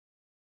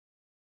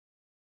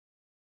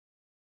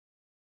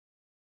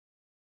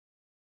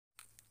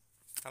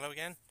Hello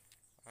again.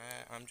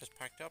 I'm just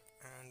packed up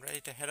and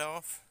ready to head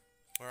off.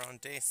 We're on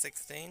day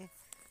 16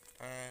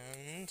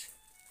 and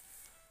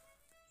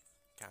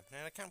camping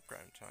in a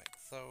campground tonight.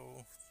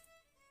 So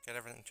get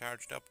everything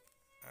charged up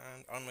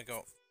and on we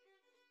go.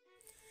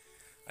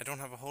 I don't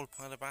have a whole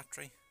pile of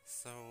battery,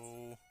 so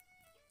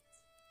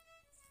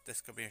this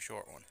could be a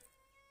short one.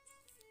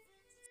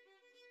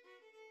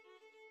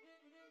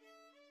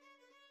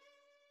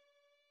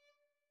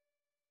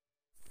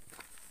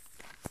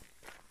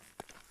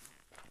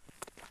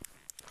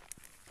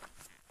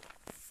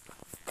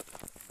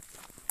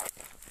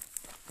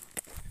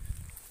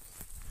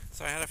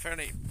 So I had a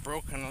fairly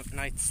broken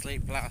night's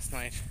sleep last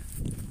night,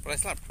 but I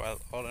slept well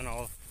all in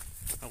all.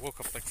 I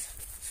woke up like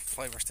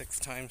 5 or 6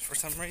 times for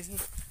some reason.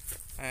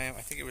 I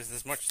think it was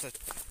as much that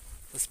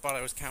the spot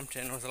I was camped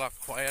in was a lot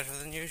quieter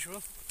than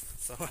usual,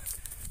 so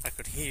I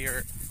could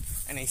hear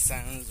any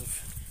sounds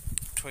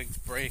of twigs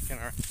breaking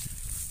or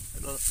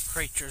little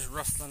creatures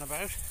rustling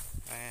about.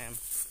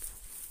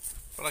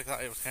 But like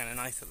that, it was kind of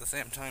nice at the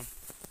same time.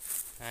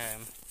 I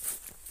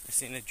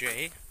seen a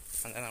jay,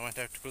 and then I went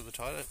out to go to the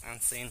toilet and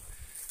seen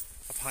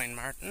a pine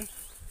marten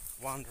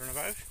wandering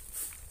about.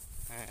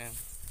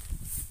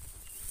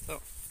 So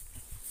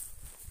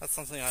that's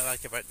something I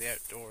like about the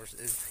outdoors,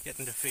 is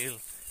getting to feel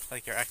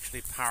like you're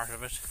actually part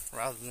of it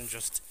rather than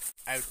just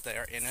out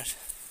there in it.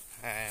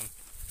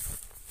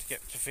 To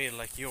get to feel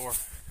like you're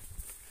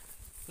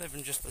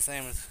living just the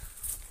same as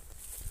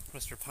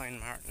Mr. Pine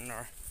Marten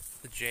or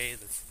the jay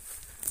that's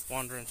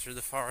wandering through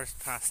the forest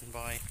passing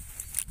by.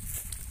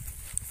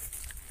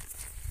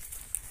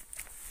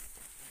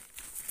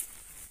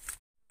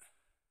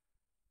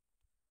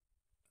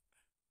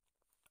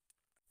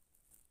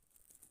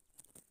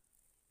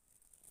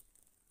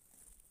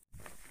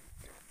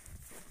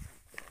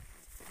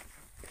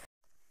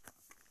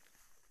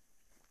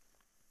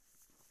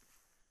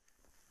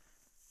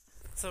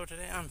 So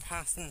today I'm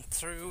passing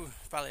through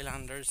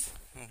Ballylanders,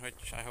 in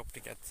which I hope to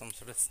get some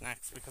sort of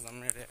snacks because I'm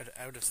really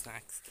out of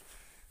snacks.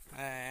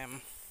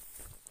 Then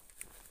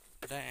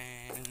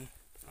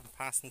I'm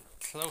passing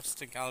close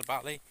to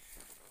Galbally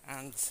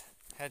and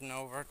heading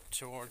over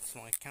towards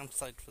my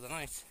campsite for the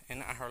night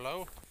in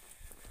Aherlow.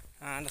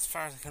 And as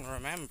far as I can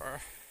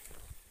remember,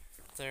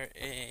 there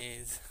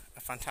is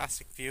a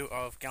fantastic view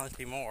of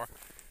Galtymore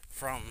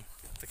from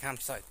the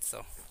campsite,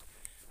 so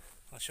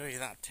I'll show you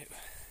that too.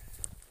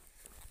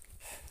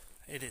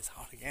 It is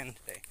hot again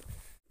today.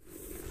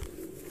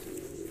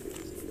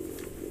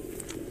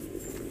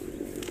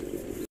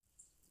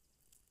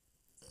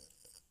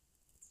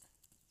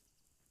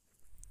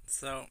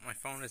 So my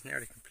phone is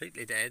nearly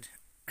completely dead.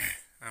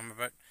 I'm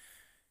about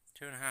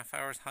 2.5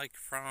 hours hike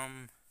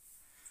from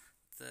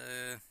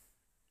the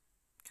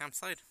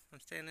campsite I'm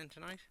staying in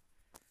tonight.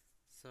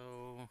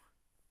 So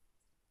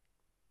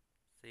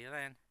see you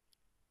then.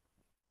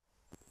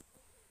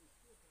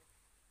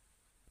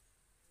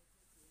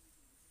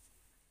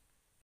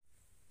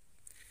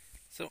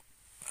 So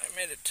I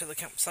made it to the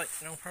campsite,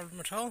 no problem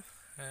at all.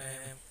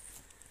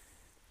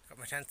 Got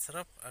my tent set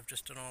up. I've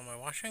just done all my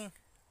washing,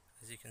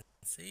 as you can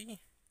see,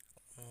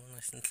 all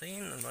nice and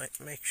clean, and my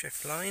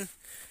makeshift line.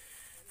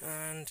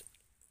 And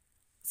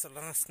so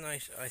last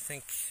night I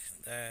think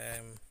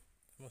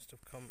must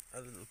have come a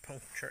little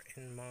puncture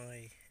in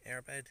my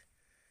airbed,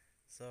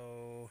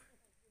 so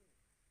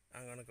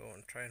I'm gonna go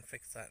and try and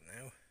fix that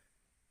now,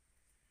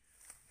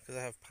 because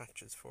I have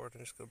patches for it.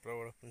 I'm just gonna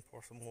blow it up and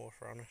pour some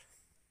water on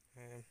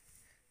it.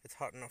 It's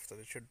hot enough that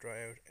it should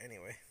dry out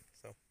anyway,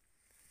 so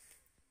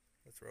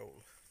let's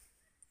roll.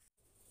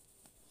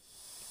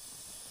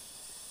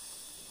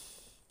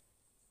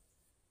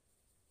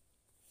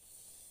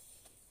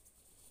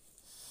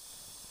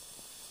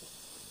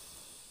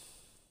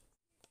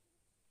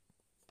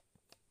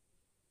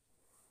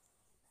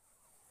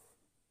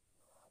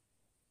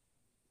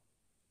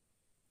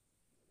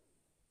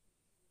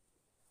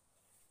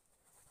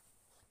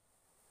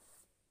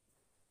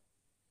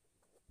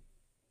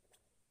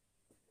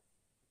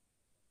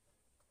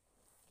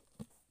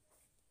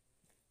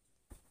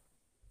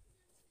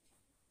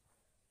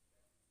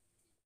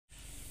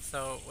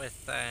 So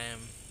with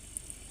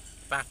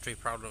battery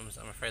problems,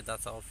 I'm afraid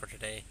that's all for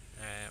today.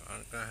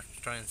 I'm going to have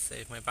to try and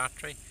save my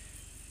battery.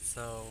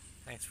 So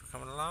thanks for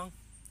coming along,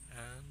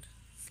 and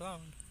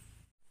slán.